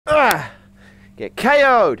Get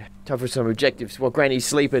KO'd. Time for some objectives while Granny's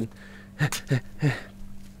sleeping.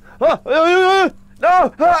 Oh, no!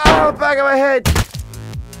 Oh, back of my head!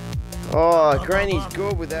 Oh, Granny's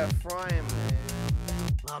good with that frying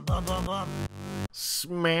pan.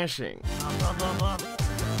 Smashing.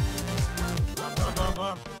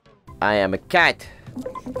 I am a cat.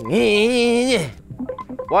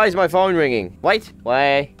 Why is my phone ringing? Wait,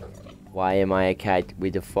 why am I a cat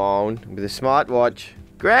with a phone, with a smartwatch?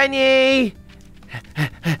 Granny!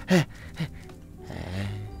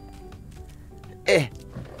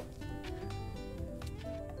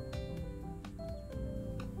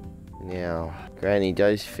 Now, Granny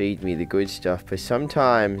does feed me the good stuff, but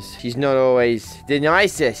sometimes she's not always the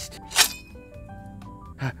nicest.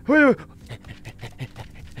 I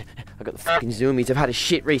got the fucking zoomies. I've had a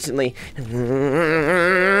shit recently.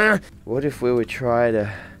 What if we would try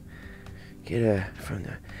to get her from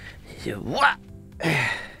the... What?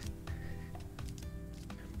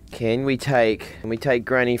 Can we take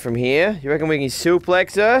Granny from here? You reckon we can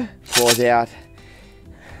suplex her? Claws out.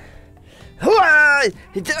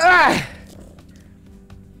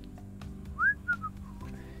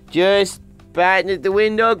 Just batting at the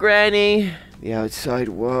window, Granny. The outside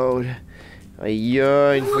world. I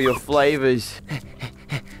yearn for your flavors.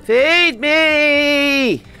 Feed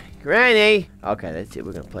me! Granny! Okay, that's it.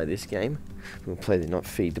 We're gonna play this game. We're gonna play the not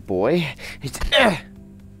feed the boy.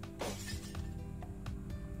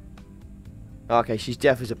 Okay, she's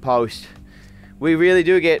deaf as a post. We really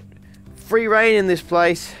do get free reign in this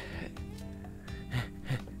place.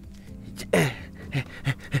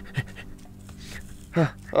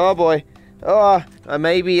 Oh boy. Oh, I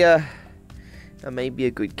may be a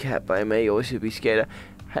good cat, but I may also be scared of...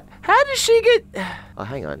 How does she get... Oh,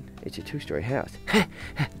 hang on. It's a two-story house.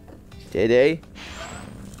 Steady.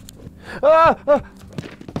 Oh!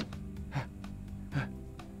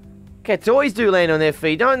 Cats always do land on their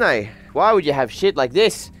feet, don't they? Why would you have shit like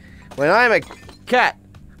this when I'm a cat?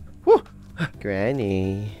 Woo.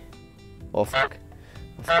 Granny. Oh, fuck.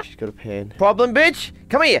 Oh, fuck, she's got a pan. Problem, bitch?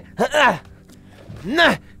 Come here.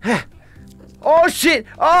 Oh, shit.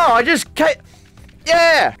 Oh, I just can't...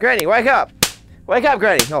 Yeah! Granny, wake up. Wake up,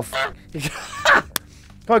 Granny. Oh, fuck. Come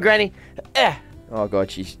on, Granny. Oh,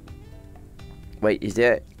 God, she's... Wait, is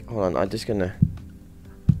there... Hold on, I'm just gonna...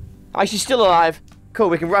 Oh, she's still alive. Cool,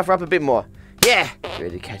 we can rough her up a bit more. Yeah!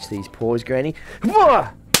 Ready to catch these paws, Granny.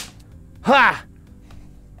 Ha!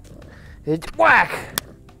 Whack!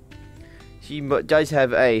 She does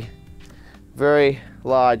have a very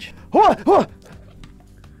large...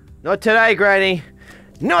 Not today, Granny.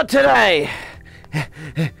 Not today!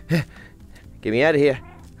 Get me out of here.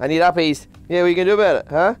 I need uppies. Yeah, what you can do about it,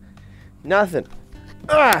 huh? Nothing.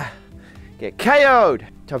 Get KO'd.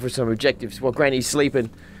 Time for some objectives while Granny's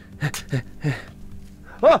sleeping.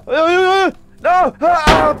 No!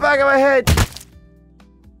 Oh, back of my head!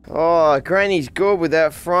 Oh, Granny's good with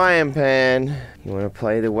that frying pan. You want to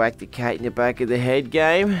play the whack the cat in the back of the head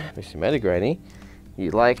game? What's the matter, Granny?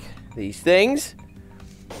 You like these things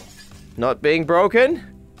not being broken?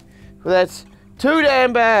 Well, that's too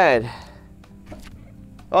damn bad.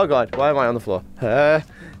 Oh God, why am I on the floor? Come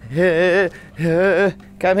here,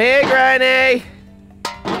 Granny!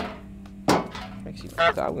 Actually,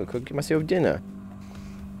 fuck that, I'm gonna cook myself dinner.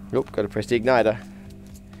 Nope, gotta press the igniter.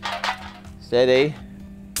 Steady.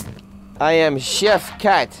 I am Chef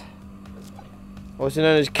Cat. Also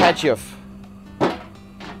known as Ketchup.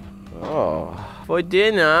 Oh. For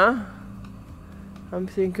dinner, I'm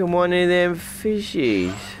thinking one of them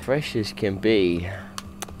fishies. Fresh as can be.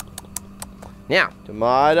 Now,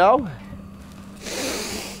 tomato.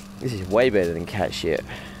 This is way better than cat shit.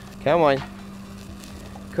 Come on.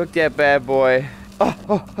 Cook that bad boy. Hot.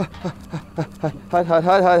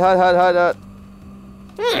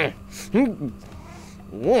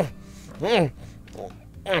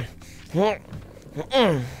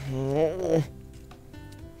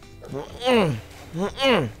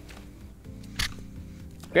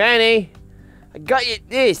 Granny, I got you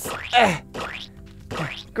this.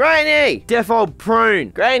 Granny, deaf old prune.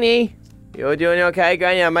 Granny, you're doing okay,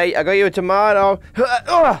 Granny? I got you a tomato.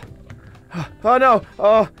 Oh no.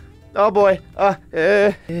 Oh boy.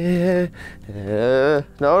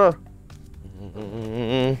 No.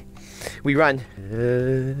 We run.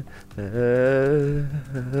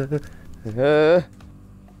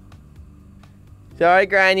 Sorry,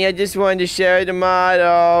 Granny, I just wanted to share a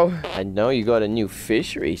tomato. I know you got a new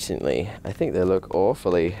fish recently. I think they look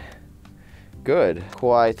awfully good.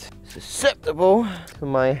 Quite susceptible to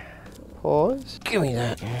my paws. Give me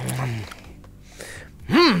that.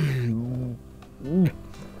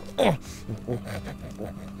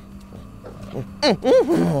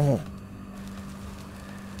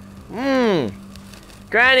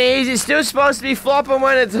 Granny, is it still supposed to be flopping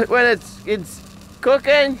when it's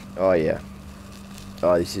cooking? Oh yeah.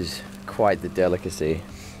 Oh, this is quite the delicacy.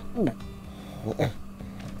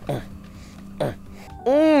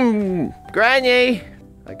 Granny,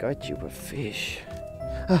 I got you a fish.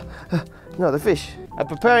 No, the fish. I'm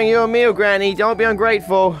preparing you a meal, Granny. Don't be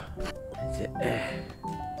ungrateful.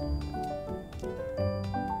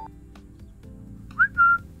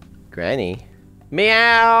 Granny.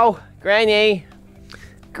 Meow! Granny!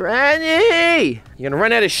 Granny! You're gonna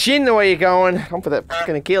run out of shin the way you're going. Come for that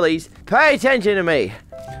fucking Achilles. Pay attention to me!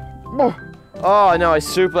 Oh no, I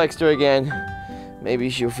suplexed her again. Maybe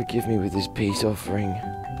she'll forgive me with this peace offering.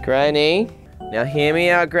 Granny? Now hear me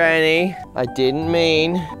out, Granny. I didn't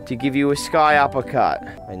mean to give you a sky uppercut.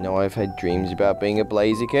 I know I've had dreams about being a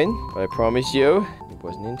Blaziken, but I promise you, it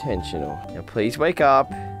wasn't intentional. Now please wake up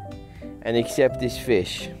and accept this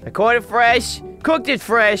fish. I caught it fresh, cooked it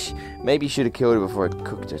fresh. Maybe you should have killed it before I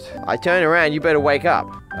cooked it. I turned around, you better wake up.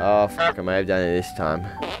 Oh, fuck, I may have done it this time.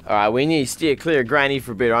 All right, we need to steer clear of Granny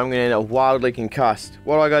for a bit or I'm gonna end up wildly concussed.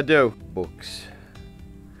 What do I gotta do? Books.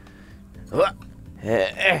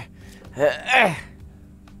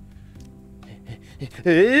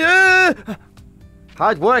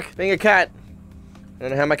 Hard work being a cat. I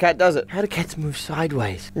don't know how my cat does it. How do cats move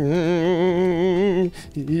sideways?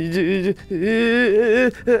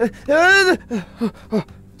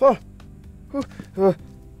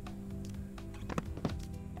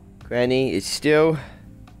 Granny is still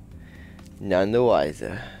none the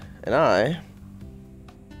wiser. And I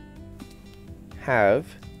have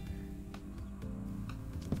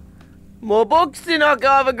more books to knock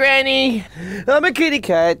over, Granny. I'm a kitty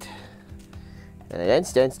cat. And I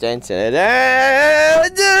dance, dance, dance, and I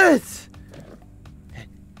dance.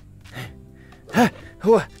 I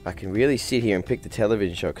can really sit here and pick the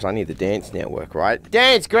television show because I need the dance network, right?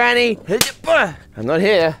 Dance, Granny! I'm not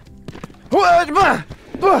here. Oh,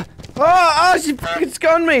 she fucking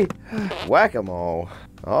scorned me. Whack-a-mole.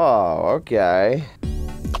 Oh, okay.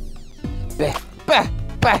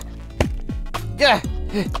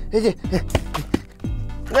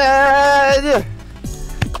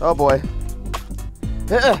 Oh boy.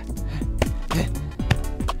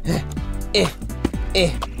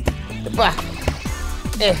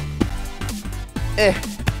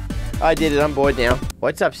 I did it, I'm bored now.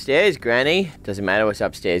 What's upstairs, Granny? Doesn't matter what's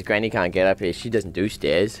upstairs. Granny can't get up here. She doesn't do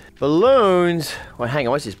stairs. Balloons. Wait, hang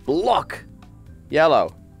on, what's this? Block.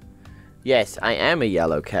 Yellow. Yes, I am a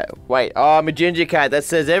yellow cat. Wait, oh, I'm a ginger cat. That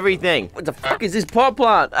says everything. What the fuck is this pot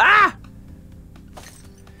plant? Ah!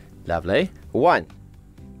 Lovely. 1.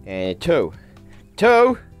 And 2.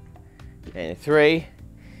 2. And 3.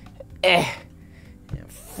 And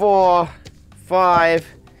 4. 5.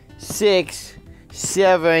 6.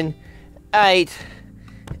 7. 8.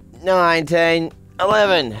 9. 10.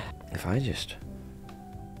 11. If I just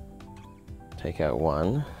take out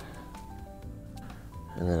 1.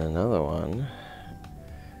 And then another 1.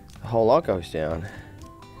 The whole lot goes down.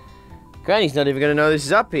 Granny's not even gonna know this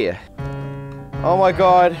is up here. Oh my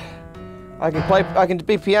god. I can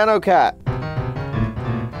be piano cat.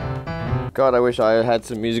 God, I wish I had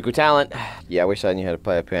some musical talent. Yeah, I wish I knew how to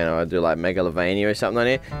play a piano. I'd do like Megalovania or something on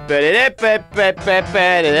here.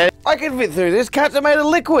 I can fit through this. Cats are made of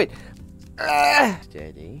liquid.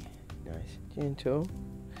 Steady. Nice. Gentle.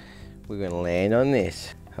 We're gonna land on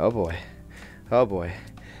this. Oh boy. Oh boy.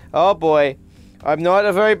 Oh boy. I'm not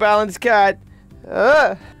a very balanced cat.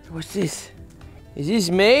 What's this? Is this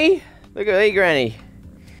me? Look at me, Granny.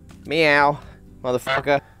 Meow.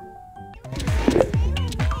 Motherfucker.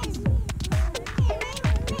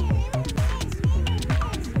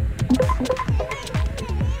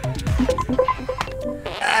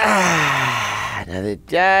 Another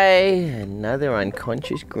day, another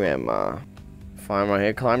unconscious grandma. Fine right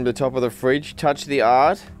here, climb to the top of the fridge, touch the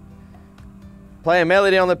art. Play a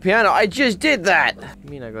melody on the piano. I just did that! You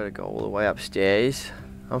mean I gotta go all the way upstairs?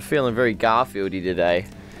 I'm feeling very Garfieldy today.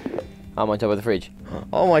 I'm on top of the fridge.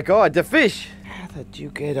 Oh my god, the fish! How did you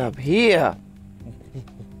get up here?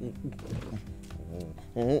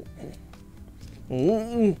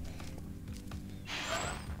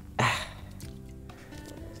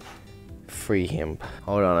 Free him.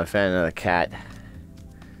 Hold on, I found another cat.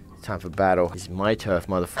 It's time for battle. This is my turf,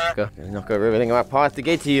 motherfucker. Gonna knock over everything in my path to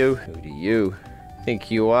get to you. Who do you think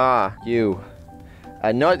you are? You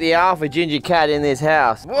are not the alpha ginger cat in this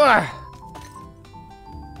house. I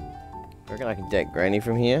reckon I can deck Granny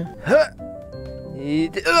from here.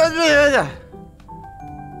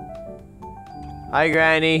 Hi,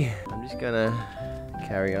 Granny. I'm just gonna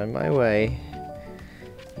carry on my way.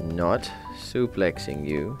 Not suplexing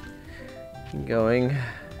you. Going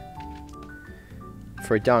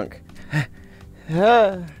for a dunk.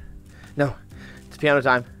 No, it's piano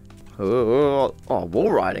time. Oh,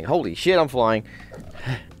 wall riding. Holy shit, I'm flying.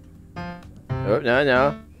 Oh,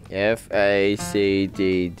 no. F, A, C,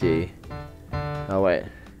 D, D. Oh, wait.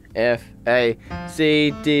 F, A,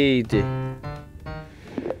 C, D, D.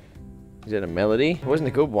 Is that a melody? It wasn't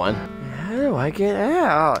a good one. How do I get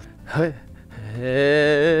out?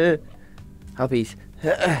 Huppies.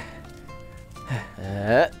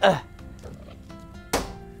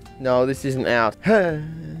 No, this isn't out.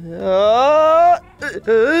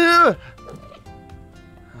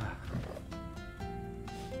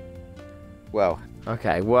 Well,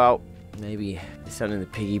 okay, well, maybe there's something in the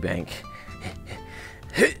piggy bank.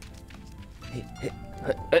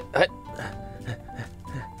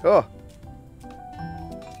 Oh.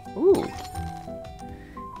 Ooh.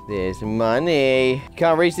 There's money.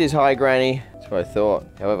 Can't reach this high, Granny. That's what I thought.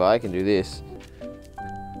 However, I can do this.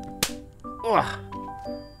 Oh.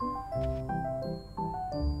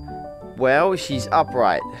 Well, she's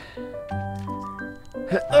upright.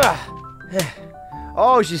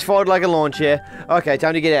 Oh, she's folded like a lawn chair. Okay,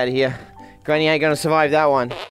 time to get out of here. Granny ain't gonna survive that one.